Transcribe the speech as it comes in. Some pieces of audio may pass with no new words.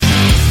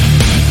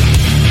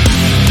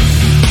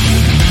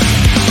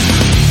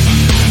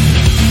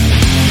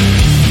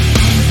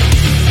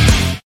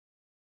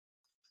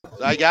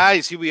Hi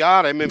guys, here we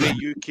are,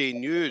 MMA UK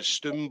News,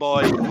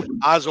 Stoomboy,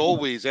 as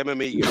always,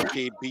 MMA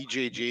UK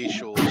BJJ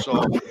show.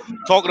 So,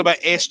 talking about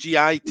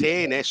SGI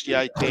 10,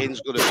 SGI 10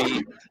 is going to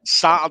be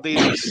Saturday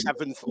the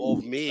 7th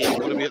of May. It's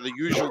going to be at the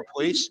usual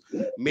place,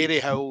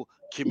 Maryhill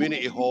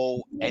Community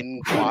Hall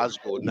in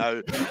Glasgow. Now,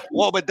 a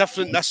little bit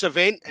different this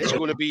event. It's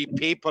going to be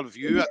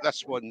pay-per-view at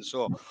this one.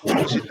 So,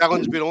 obviously,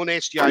 Dylan's been on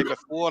SGI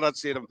before. I'd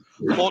say,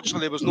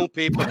 unfortunately, there was no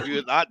pay-per-view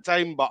at that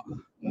time, but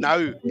now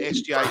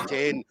SGI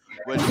 10,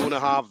 we're going to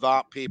have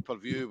that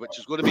pay-per-view, which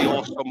is going to be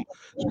awesome.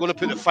 It's going to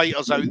put the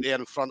fighters out there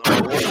in front of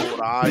a lot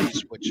more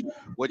eyes,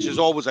 which is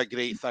always a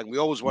great thing. We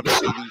always want to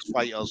see these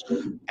fighters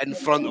in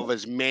front of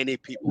as many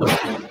people as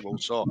possible.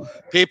 So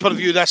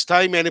pay-per-view this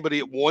time. Anybody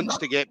that wants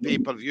to get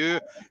pay-per-view,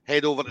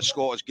 head over to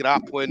Scottish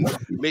Grappling.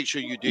 Make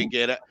sure you do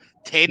get it.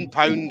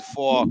 £10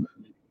 for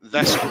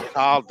this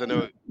card.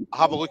 And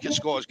have a look at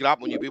Scottish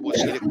Grappling. You'll be able to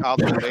see the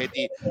cards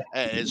already.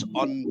 It is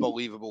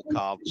unbelievable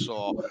card.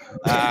 So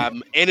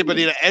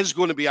anybody that is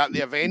going to be at the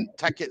event,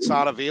 tickets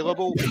are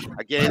available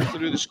again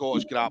through the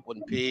Scottish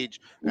Grappling page,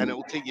 and it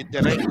will take you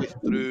directly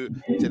through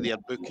to their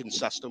booking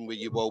system where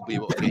you will be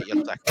able to get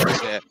your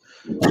tickets.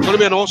 It's going to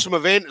be an awesome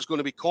event. It's going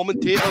to be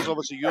commentators.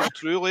 Obviously, yours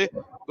truly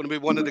going to be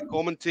one of the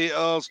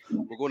commentators.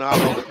 We're going to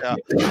have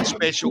a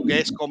special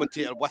guest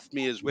commentator with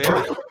me as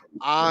well.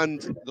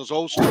 And there's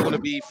also going to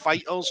be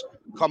fighters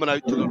coming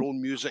out to their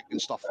own music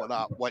and stuff like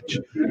that, which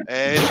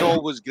is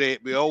always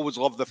great. We always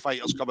love the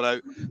fighters coming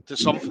out to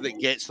something that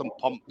gets them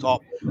pumped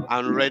up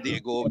and ready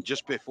to go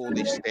just before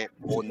they step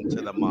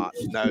onto the mat.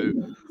 Now,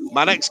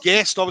 my next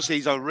guest, obviously,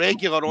 he's a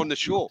regular on the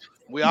show.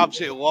 We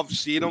absolutely love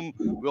seeing him.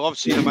 We love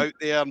seeing him out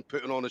there and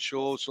putting on a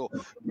show. So,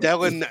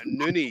 Dylan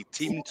Nooney,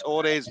 Team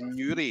Torres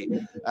Newry.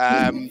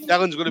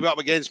 Dylan's going to be up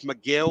against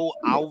Miguel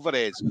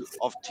Alvarez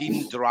of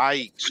Team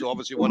Drag. So,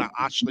 obviously, one of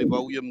Ashley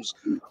Williams,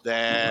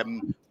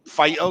 the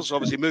fighters,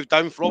 obviously moved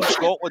down from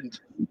Scotland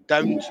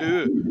down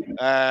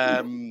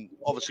to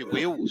obviously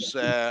Wales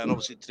and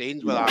obviously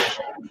trains with Ash.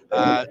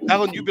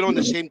 Dylan, you've been on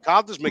the same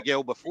card as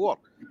Miguel before.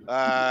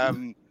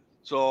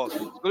 So, it's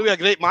going to be a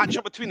great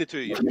matchup between the two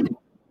of you.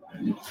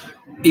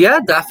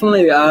 Yeah,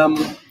 definitely.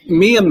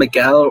 Me and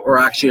Miguel were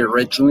actually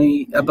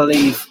originally, I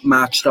believe,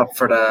 matched up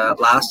for the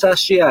last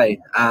SGI.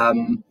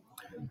 I'm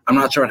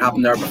not sure what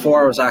happened there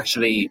before. I was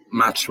actually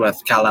matched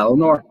with Cal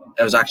Eleanor.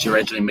 It was actually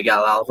originally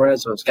Miguel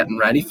Alvarez I was getting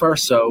ready for.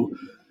 So,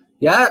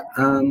 yeah,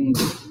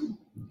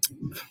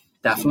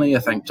 definitely. I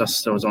think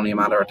just it was only a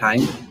matter of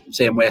time.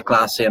 Same weight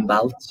class, same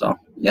belt. So,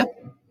 yeah.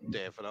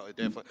 Definitely.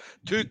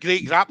 Two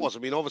great grapplers. I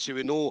mean, obviously,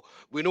 we know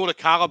the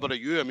caliber of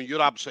you. I mean,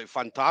 you're absolutely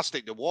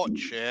fantastic to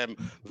watch.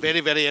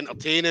 Very, very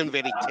entertaining,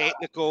 very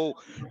technical.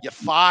 You're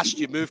fast,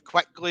 you move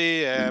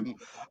quickly. And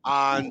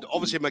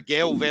obviously,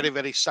 Miguel, very,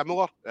 very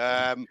similar.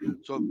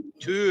 So,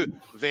 two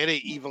very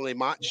evenly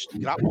matched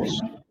grapplers.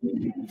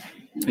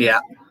 Yeah.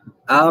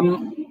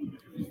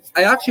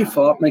 I actually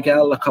fought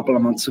Miguel a couple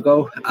of months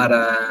ago at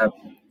I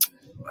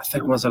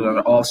think it was an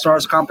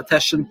All-Stars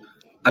competition.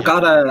 I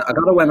got a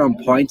win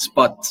on points,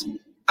 but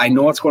I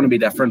know it's going to be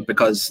different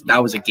because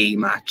that was a gi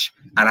match,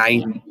 and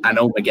I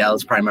know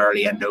Miguel's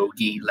primarily a no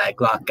gi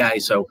leg lock guy,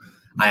 so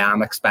I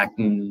am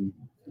expecting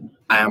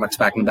a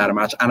better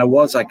match. And it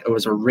was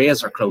a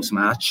razor close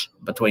match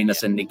between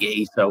us in the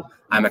gi, so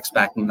I'm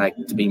expecting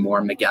to be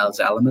more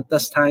Miguel's element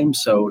this time.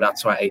 So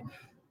that's why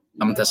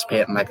I'm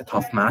anticipating a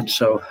tough match.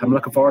 So I'm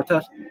looking forward to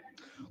it.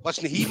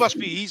 Listen,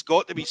 he's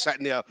got to be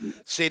sitting there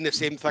saying the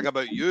same thing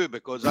about you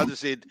because, as I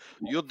said,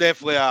 you're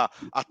definitely a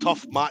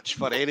tough match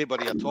for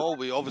anybody at all.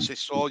 We obviously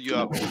saw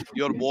your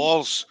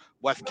wars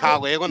with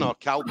Cal Eleanor,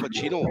 Cal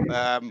Pacino,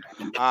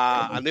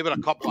 and they were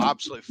a couple of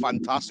absolutely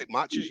fantastic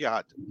matches you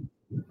had.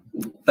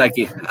 Thank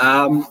you.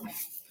 I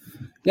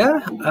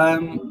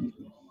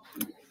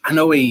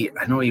know he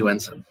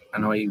wins. I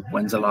know he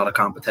wins a lot of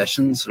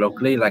competitions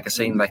locally. Like I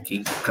seen,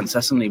 he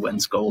consistently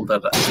wins gold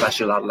at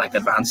especially a lot of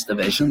advanced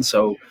divisions.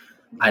 So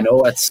I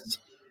know it's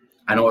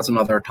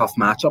another tough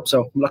matchup.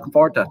 So I'm looking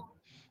forward to it.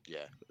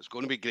 Yeah, it's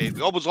going to be great.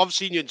 We always love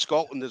seeing you in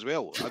Scotland as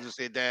well. As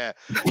I said,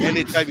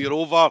 anytime you're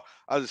over,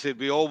 as I said,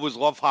 we always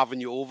love having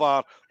you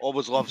over.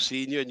 Always love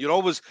seeing you, and you're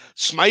always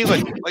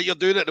smiling like you're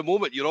doing at the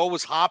moment. You're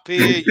always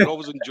happy. You're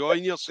always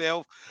enjoying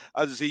yourself.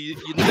 As I say,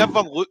 you never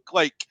look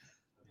like.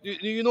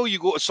 You know, you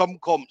go to some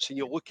comps and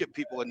you look at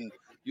people and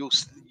you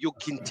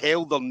can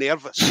tell they're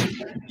nervous.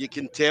 You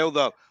can tell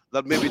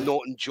they're maybe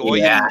not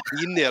enjoying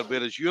being there,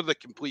 whereas you're the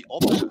complete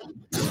opposite.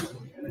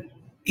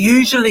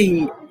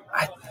 Usually,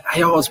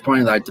 I always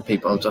point out to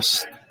people,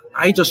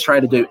 I just try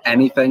to do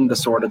anything to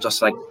sort of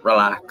just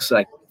relax.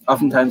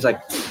 Oftentimes,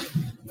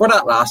 for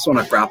that last one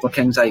at Grapple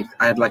Kings, I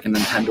had a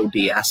Nintendo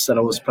DS that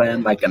I was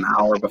playing an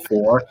hour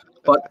before.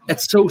 But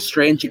it's so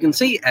strange. You can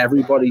see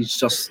everybody's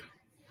just.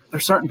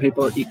 There's certain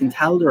people you can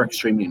tell they're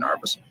extremely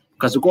nervous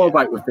because they go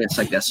about with this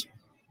like this.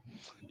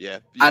 Yeah.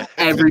 And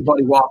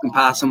everybody walking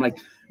past them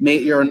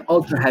mate, you're an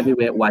ultra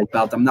heavyweight white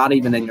belt. I'm not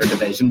even in your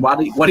division. What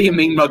do you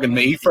mean mugging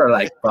me for?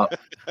 But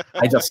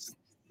it's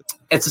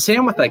the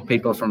same with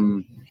people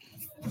from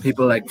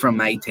people like from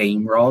my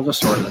team, we're all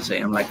just sort of the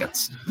same. Like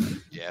it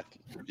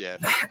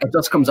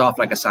just comes off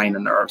like a sign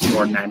of nerves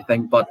more than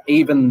anything. But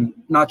even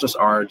not just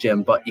our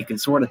gym, but you can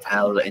sort of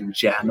tell in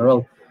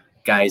general,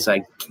 guys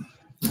like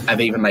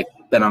I've even like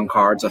been on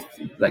cards with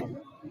like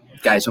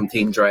guys from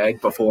Team Drag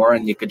before,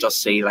 and you could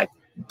just see like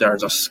they're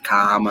just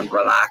calm and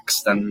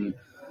relaxed, and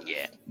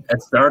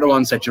they're the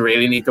ones that you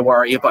really need to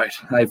worry about,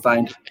 I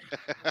find.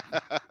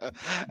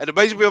 It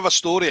reminds me of a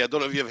story. I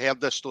don't know if you've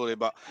heard this story,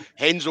 but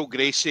Renzo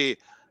Gracie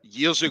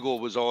years ago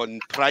was on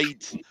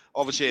Pride.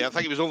 Obviously, I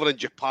think he was over in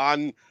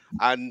Japan,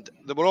 and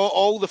they were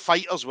all the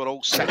fighters were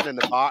all sitting in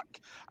the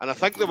back, and I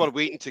think they were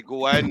waiting to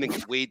go in and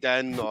get weighed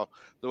in, or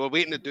they were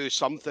waiting to do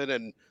something,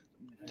 and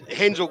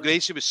Renzo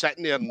Gracie was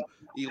sitting there, and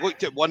he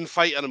looked at one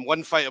fighter, and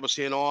one fighter was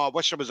saying, "Oh, I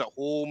wish I was at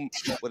home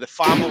with the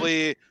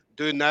family,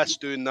 doing this,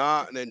 doing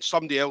that," and then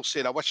somebody else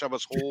said, "I wish I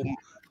was home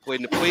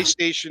playing the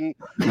PlayStation,"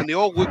 and they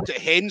all looked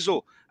at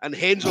Renzo, and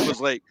Renzo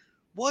was like,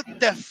 "What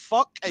the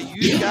fuck are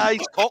you guys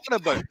talking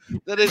about?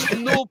 There is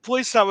no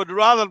place I would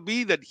rather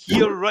be than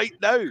here right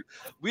now.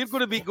 We're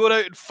going to be going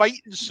out and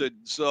fighting soon."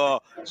 So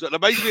it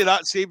reminds me of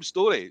that same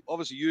story.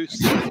 Obviously, you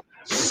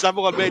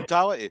similar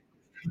mentality.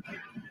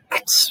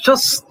 It's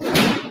just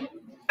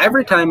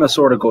every time I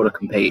sort of go to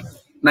compete,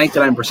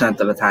 99%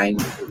 of the time,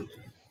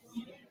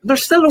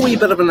 there's still a wee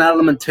bit of an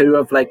element too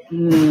of like,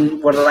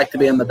 would I like to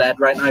be in the bed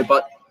right now?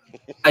 But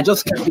I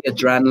just get the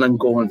adrenaline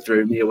going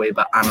through me a wee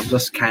bit, and I'm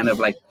just kind of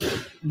like,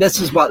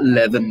 this is what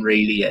living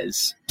really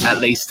is. At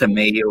least to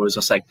me, it was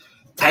just like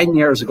 10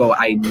 years ago,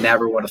 I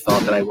never would have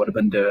thought that I would have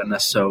been doing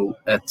this. So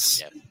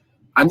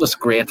I'm just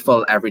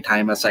grateful every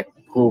time. It's like,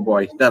 oh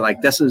boy, they're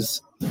like, this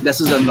is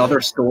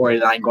another story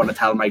that I'm going to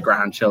tell my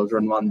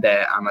grandchildren one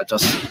day, and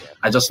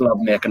I just love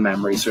making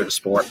memories through the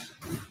sport.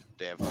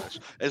 Definitely.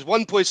 There's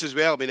one place as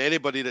well. I mean,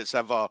 anybody that's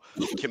ever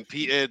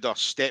competed or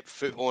stepped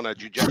foot on a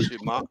jiu-jitsu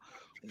mat,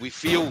 we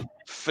feel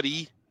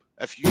free.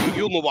 If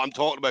you'll know what I'm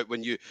talking about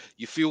when you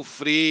feel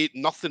free,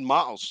 nothing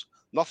matters.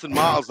 Nothing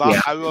matters.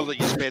 That hour that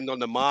you spend on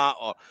the mat,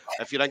 or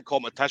if you're in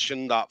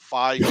competition, that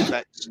 5,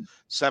 6,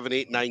 7,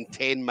 8, 9,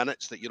 10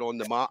 minutes that you're on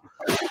the mat,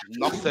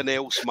 nothing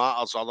else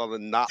matters other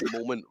than that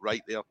moment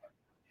right there.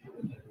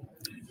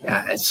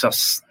 Yeah, it's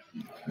just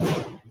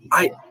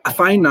I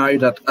find now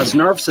that as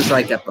nervous as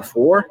I get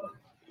before,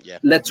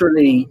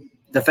 literally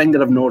the thing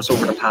that I've noticed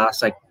over the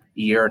past like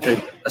year or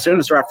two, as soon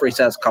as the referee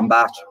says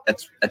combat,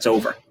 it's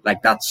over.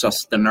 Like that's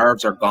just, the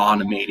nerves are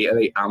gone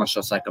immediately, and it's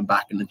just like I'm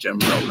back in the gym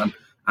rolling.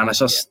 And it's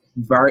just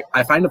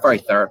I find it very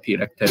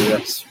therapeutic too.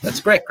 It's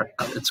great.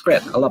 It's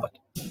great. I love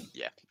it.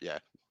 Yeah.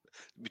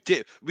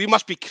 We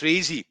must be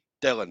crazy,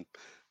 Dylan,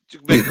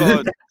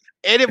 because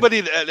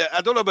anybody,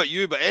 I don't know about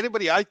you, but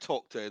anybody I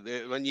talk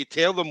to, when you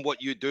tell them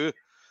what you do,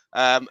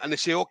 and they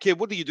say, "Okay,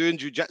 what do you do in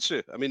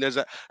jiu-jitsu?" I mean,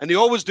 and they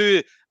always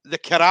do the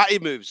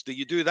karate moves. Do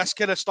you do this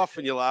kind of stuff?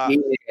 And you're like,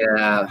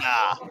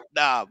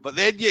 nah. But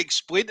then you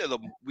explain to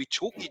them, we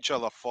choke each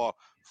other for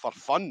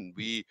fun.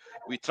 We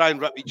try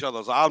and rip each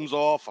other's arms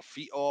off, or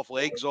feet off,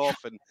 legs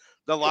off, and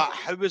they're like,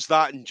 "How is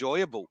that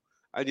enjoyable?"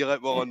 And you're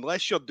like, "Well,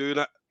 unless you're doing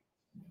it,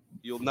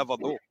 you'll never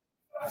know."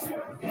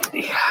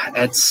 Yeah,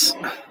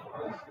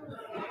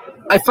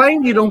 I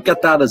find you don't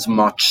get that as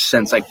much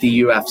since like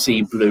the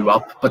UFC blew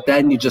up, but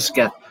then you just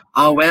get,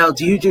 "Oh well,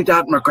 do you do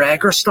that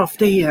McGregor stuff,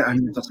 do you?"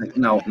 And you're just like,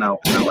 no,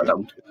 I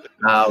don't.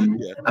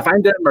 I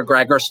find that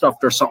McGregor stuff,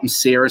 there's something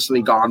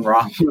seriously gone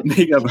wrong with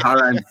me of how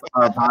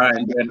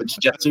I'm doing a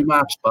jiu-jitsu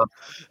match, but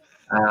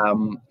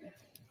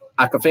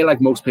I can feel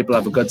like most people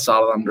have a good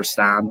solid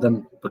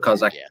understanding,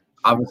 because like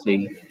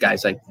obviously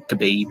guys like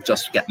Khabib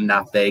just getting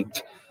that big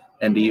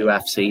in the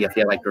UFC, I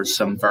feel like there's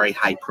some very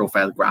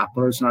high-profile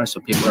grapplers now,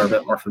 so people are a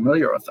bit more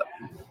familiar with it.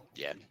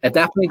 Yeah, it's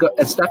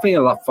definitely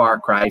a lot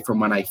far cry from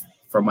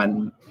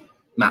when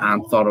my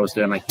aunt thought I was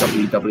doing like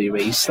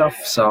WWE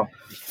stuff. So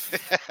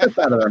it's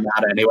better than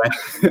that anyway,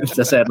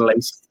 to say the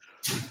least.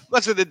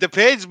 Listen, it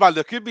depends, man.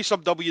 There could be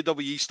some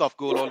WWE stuff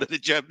going on in the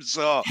gym.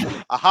 So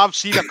I have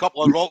seen a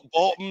couple of rock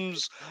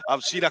bottoms.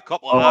 I've seen a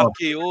couple of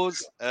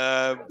RKOs.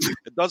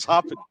 It does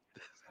happen.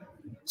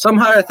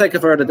 Somehow I think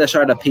if I were to dish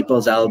out a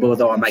people's elbow,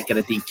 though, I might get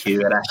a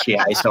DQ at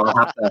SGI. So I'll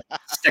have to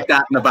stick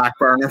that in the back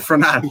burner for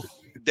now.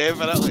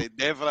 Definitely.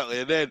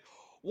 And then,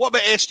 what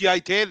about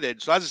SGI 10 then?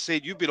 So as I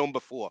said, you've been on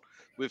before.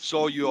 We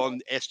saw you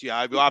on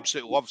SGI. We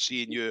absolutely love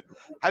seeing you.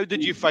 How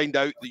did you find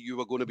out that you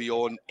were going to be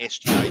on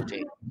SGI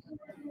 10?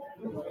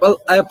 Well,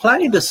 I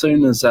applied as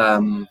soon as I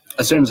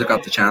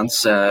got the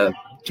chance.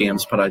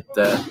 James put out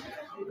the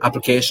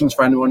applications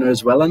for anyone who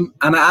was willing,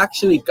 and it's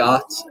actually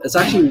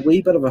a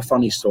wee bit of a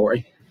funny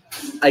story.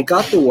 I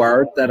got the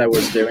word that I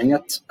was doing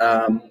it,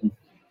 I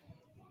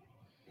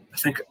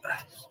think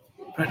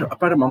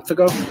about a month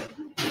ago.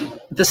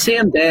 The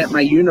same day,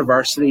 my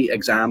university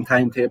exam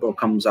timetable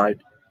comes out,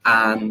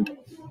 and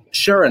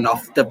sure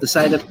enough, they've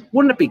decided,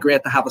 wouldn't it be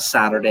great to have a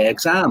Saturday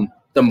exam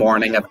the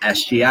morning of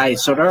SGI?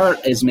 So there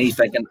is me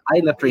thinking, I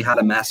literally had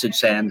a message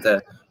saying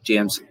to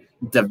James,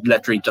 they've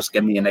literally just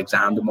given me an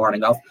exam the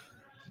morning of.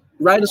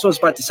 Right as I was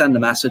about to send the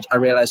message, I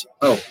realised,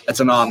 it's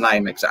an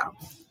online exam.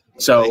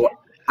 So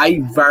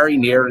I very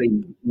nearly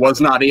was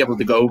not able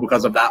to go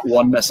because of that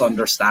one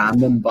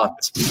misunderstanding,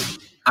 but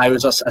I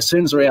was just, as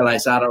soon as I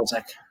realised that, I was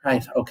like,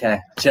 right, okay,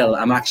 chill,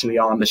 I'm actually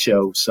on the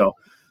show. So,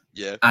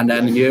 yeah. And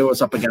then you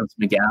was up against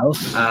Miguel.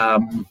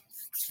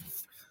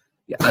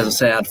 As I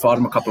say, I'd fought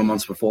him a couple of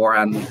months before,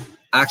 and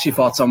I actually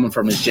fought someone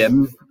from his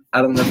gym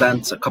at an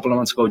event a couple of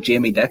months ago,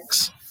 Jamie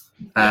Dix,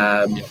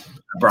 a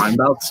brown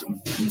belt,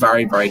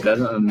 very, very good,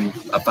 and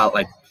I felt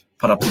like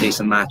put up a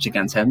decent match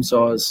against him.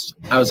 So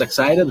I was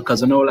excited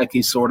because I know like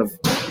he's sort of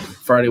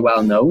fairly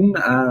well known,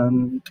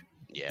 and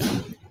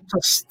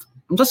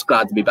I'm just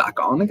glad to be back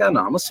on again,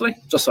 honestly.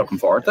 Just looking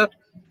forward to it.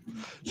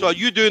 So are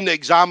you doing the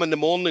exam in the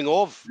morning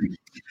of?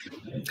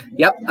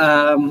 Yep.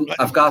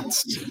 I've got...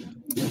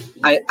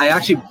 I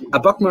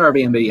booked my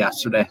Airbnb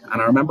yesterday,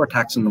 and I remember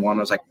texting the one.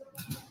 I was like,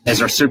 is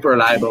there super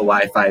reliable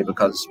Wi-Fi?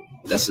 Because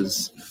this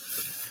is...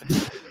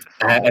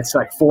 it's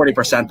like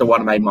 40% of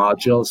one of my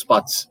modules,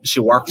 but she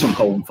works from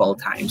home full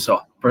time.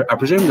 So I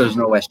presume there's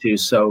no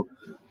issues. So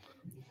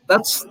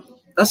that's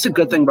the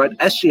good thing about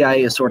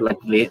SGI is sort of like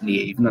late in the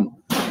evening.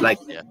 Like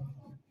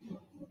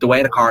the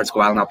way the cards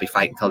go, I'll not be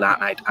fighting till that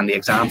night, and the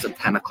exam's at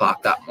 10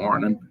 o'clock that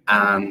morning.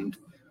 And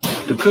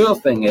the cool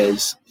thing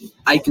is,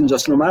 I can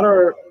just no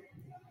matter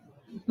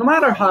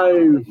how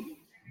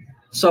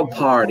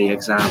subpar the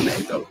exam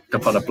may go, to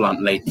put it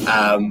bluntly,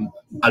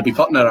 I'll be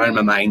putting it out of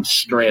my mind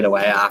straight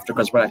away after,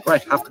 because we're like,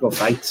 right, have to go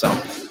fight. So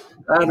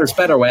there's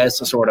better ways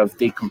to sort of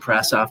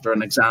decompress after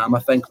an exam, I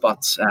think,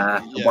 but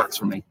it works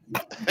for me.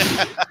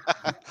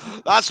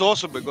 That's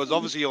awesome, because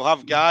obviously you'll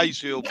have guys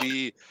who'll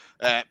be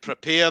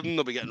preparing,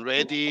 they'll be getting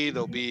ready,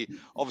 there'll be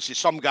obviously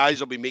some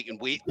guys will be making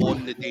weight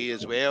on the day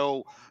as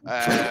well,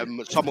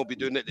 some will be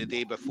doing it the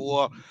day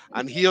before,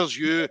 and here's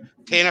you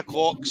 10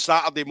 o'clock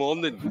Saturday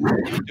morning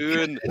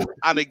doing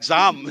an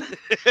exam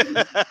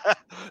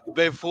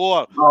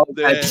before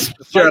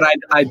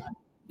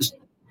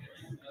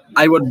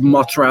I would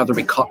much rather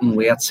be cutting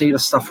weight. See the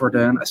stuff we're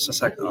doing, it's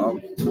just like, oh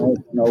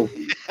no.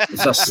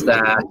 It's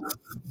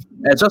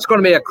just going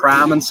to be a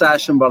cramming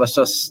session, but it's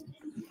just,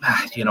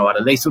 you know what,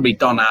 at least it'll be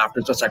done after.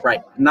 It's just like,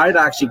 right, now to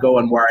actually go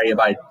and worry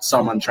about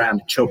someone trying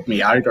to choke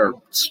me out or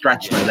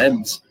stretch my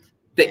limbs.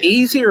 The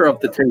easier of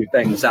the two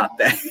things that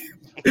day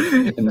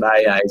in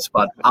my eyes.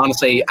 But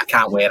honestly, I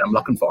can't wait. I'm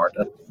looking forward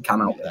to it.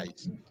 Cannot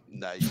wait.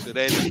 Nice. And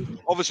then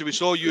obviously we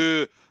saw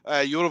you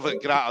you're over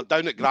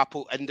down at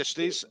Grapple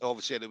Industries,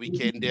 obviously at the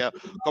weekend there,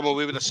 come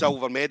away with a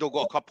silver medal,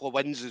 got a couple of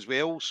wins as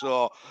well,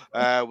 so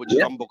which is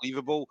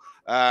unbelievable.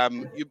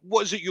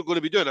 What is it you're going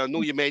to be doing? I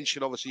know you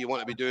mentioned obviously you want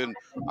to be doing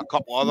a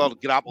couple other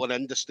Grappling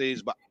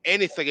Industries, but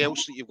anything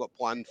else that you've got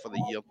planned for the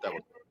year,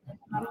 Dylan?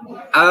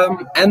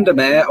 End of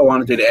May, I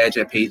want to do the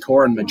AJP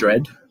tour in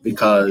Madrid,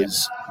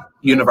 because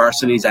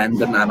university's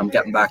ending and I'm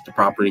getting back to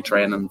properly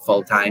training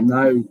full time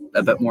now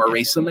a bit more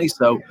recently,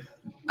 so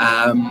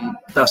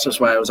that's just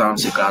why I was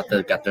honestly glad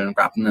to get doing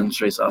Grappling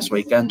Industries last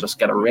weekend, just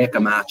get a rake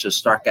of matches,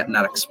 start getting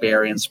that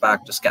experience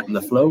back, just getting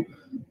the flow.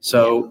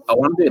 So I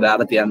want to do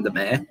that at the end of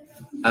May.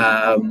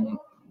 I'm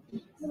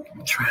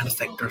trying to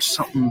think, there's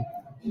something,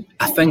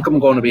 I think I'm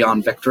going to be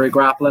on Victory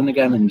Grappling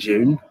again in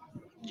June.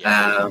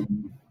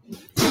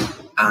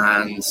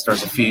 And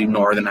there's a few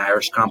Northern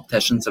Irish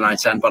competitions in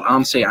Iceland, but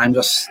honestly, I'm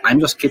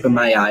just keeping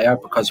my eye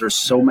out, because there's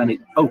so many.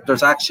 Oh,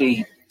 there's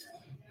actually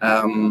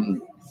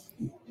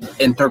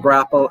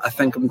Intergrapple, I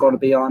think I'm going to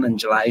be on in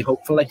July,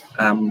 hopefully.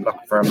 I'm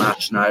looking for a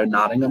match now in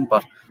Nottingham,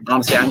 but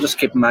honestly, I'm just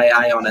keeping my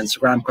eye on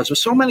Instagram, because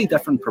there's so many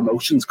different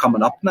promotions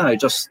coming up now.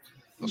 Just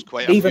there's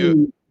quite a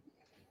few.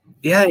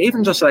 Yeah,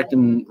 even just like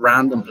in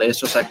random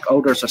places, just like,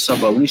 oh, there's a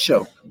sub-only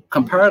show.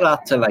 Compare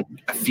that to like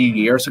a few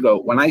years ago.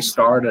 When I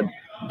started,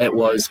 it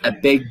was a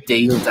big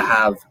deal to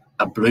have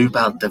a blue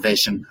belt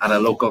division at a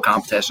local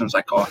competition. It's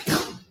like, oh,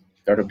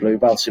 they're the blue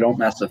belts, you don't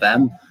mess with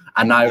them.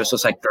 And now it's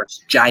just like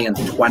there's giant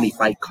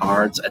 20-fight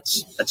cards.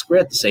 It's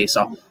great to see.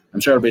 So I'm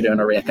sure I'll be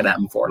doing a rake of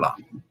them before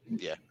long.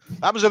 Yeah,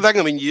 that was the thing.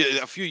 I mean,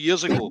 a few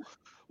years ago,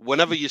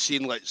 whenever you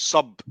seen like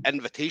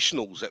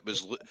sub-invitationals, it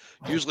was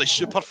usually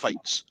super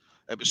fights.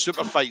 It was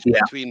super fights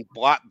between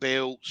black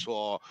belts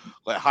or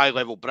like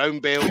high-level brown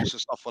belts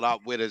and stuff like that.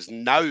 Whereas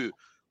now,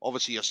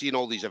 obviously, you're seeing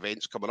all these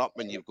events coming up,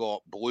 and you've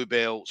got blue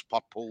belts,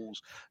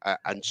 purples,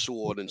 and so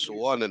on and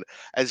so on. And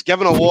it's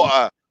given a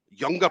lot of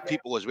younger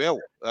people as well,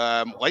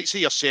 like say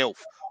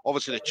yourself,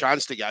 obviously the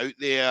chance to get out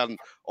there and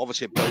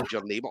obviously build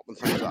your name up and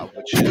things like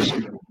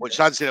that, which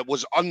I'd say it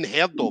was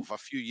unheard of a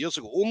few years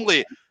ago.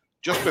 Only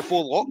just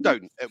before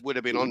lockdown, it would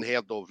have been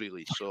unheard of,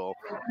 really. So,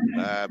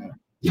 so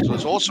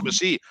it's awesome to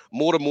see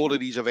more and more of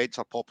these events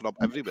are popping up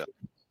everywhere.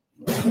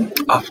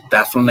 Oh,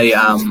 definitely.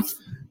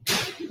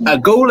 A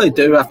goal I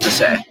do have to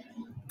say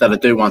that I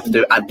do want to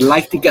do, I'd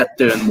like to get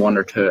doing one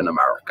or two in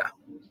America.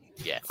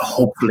 Yeah.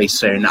 Hopefully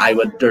soon.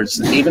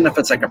 There's even if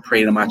it's like a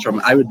pre match,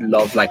 I would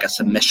love like a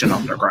submission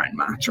underground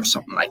match or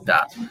something like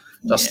that.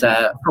 Just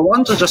for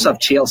one, to just have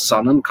Chael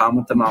Sonnen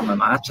commenting on the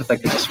match, I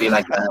think it'd just be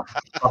like a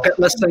bucket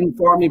list thing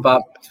for me.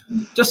 But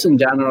just in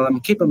general, I'm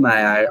keeping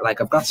my eye.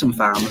 Like I've got some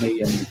family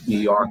in New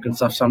York and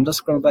stuff, so I'm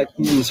just going to be like,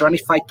 is there any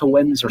fight to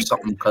wins or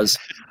something? Because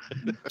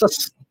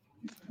just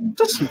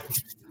just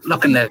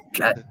looking to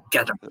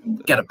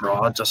get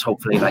abroad, just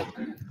hopefully like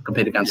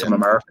compete against some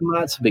American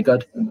lads would be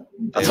good.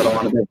 That's what I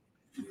want to do.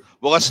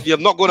 Well, listen, you're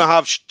not going to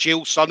have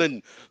Chael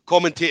Sonnen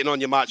commentating on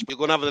your match, but you're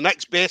going to have the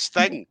next best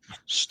thing,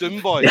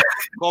 Stoomboy,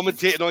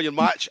 commentating on your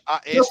match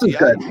at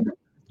STI.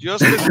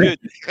 Just as good.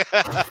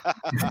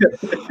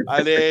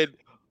 And then,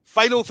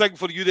 final thing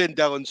for you then,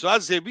 Dylan. So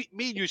as I say,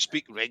 me and you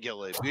speak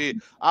regularly.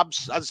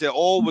 As I say,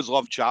 always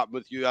love chatting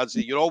with you. As I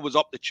say, you're always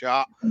up the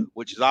chat,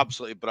 which is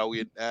absolutely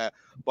brilliant.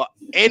 But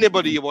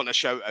anybody you want to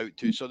shout out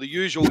to, so the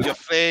usual, your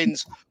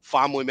friends,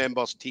 family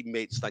members,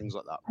 teammates, things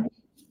like that.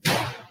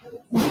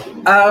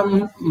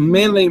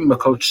 Mainly my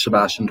coach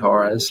Sebastian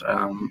Torres,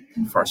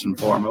 first and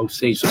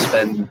foremost. He's just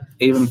been,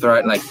 even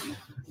throughout like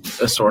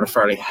a sort of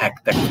fairly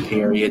hectic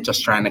period,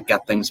 just trying to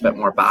get things a bit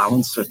more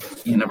balanced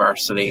with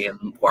university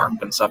and work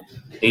and stuff.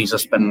 He's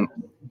just been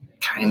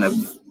kind of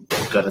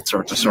good at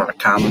sort of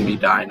calming me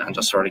down and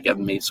just sort of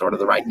giving me sort of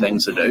the right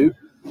things to do.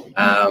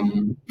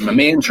 My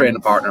main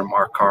training partner,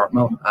 Mark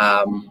Cartmel,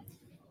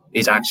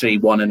 he's actually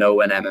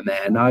 1-0 in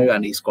MMA now,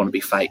 and he's going to be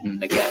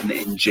fighting again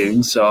in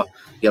June. So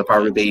you'll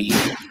probably be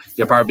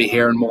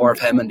hearing more of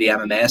him in the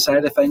MMA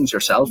side of things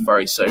yourself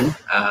very soon.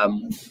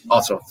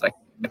 Also, like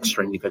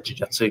extremely good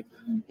jiu-jitsu.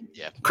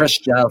 Yeah. Chris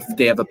Jelf,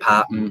 David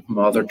Patton,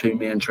 my other two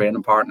main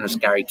training partners,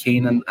 Gary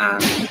Keenan,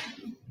 and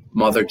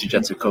my other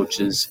jiu-jitsu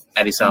coaches,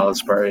 Eddie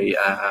Salisbury,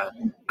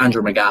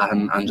 Andrew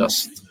McGahan, and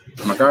just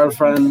my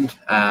girlfriend,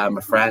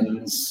 my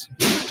friends.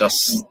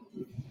 Just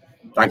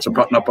thanks for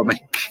putting up with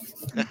me.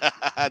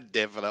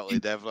 Definitely.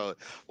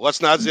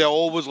 Listen, as I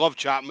always love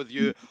chatting with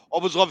you.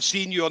 Always love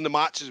seeing you on the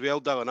match as well,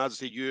 Dylan. As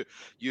I say,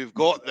 you've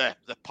got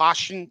the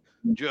passion.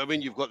 Do you know what I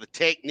mean? You've got the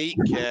technique.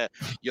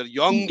 You're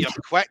young. You're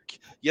quick.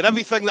 You're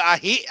everything that I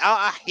hate.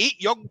 I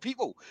hate young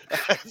people.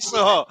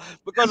 So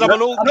because I'm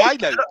an old guy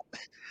now.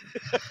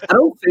 I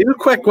don't feel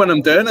quick when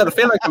I'm doing it. I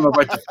feel like I'm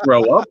about to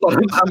throw up, but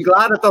I'm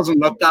glad it doesn't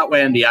look that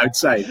way on the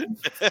outside.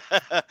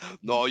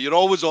 No, you're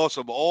always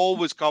awesome.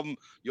 Always come.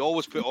 You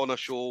always put on a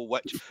show,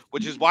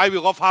 which is why we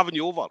love having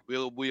you over.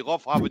 We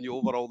love having you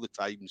over all the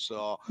time.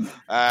 So,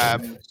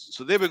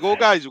 so there we go,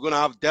 guys. We're going to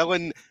have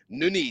Dylan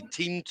Nooney,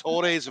 Team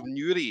Torres of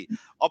Newry,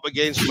 up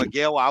against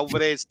Miguel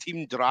Alvarez,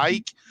 Team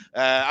Drag.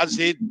 As I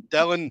said,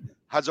 Dylan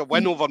has a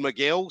win over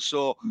Miguel,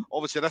 so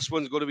obviously this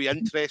one's going to be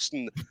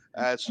interesting.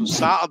 So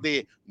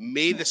Saturday,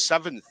 May the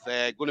 7th,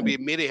 going to be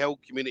in Maryhill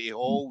Community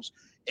Halls,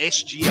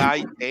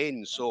 SGI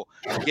 10. So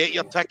get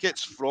your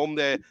tickets from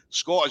the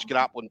Scottish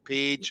Grappling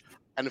page.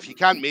 And if you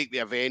can't make the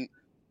event,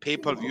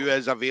 pay-per-view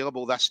is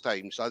available this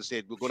time. So as I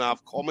said, we're going to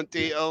have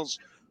commentators,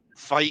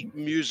 fight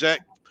music.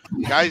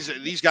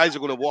 These guys are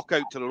going to walk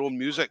out to their own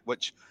music,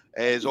 which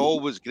is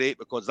always great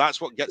because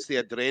that's what gets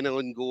the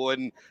adrenaline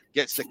going,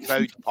 gets the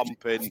crowd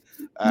pumping.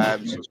 So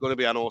it's going to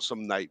be an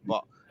awesome night.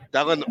 But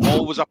Dylan,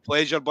 always a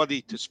pleasure,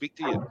 buddy, to speak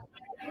to you.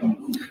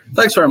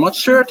 Thanks very much,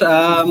 Stuart.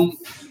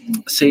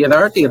 See you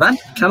there at the event.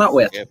 Cannot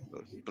wait. Yeah,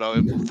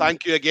 brilliant.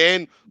 Thank you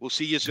again. We'll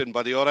see you soon,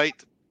 buddy. All right.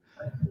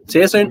 See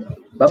you soon.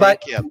 Bye-bye.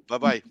 Take care.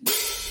 Bye-bye.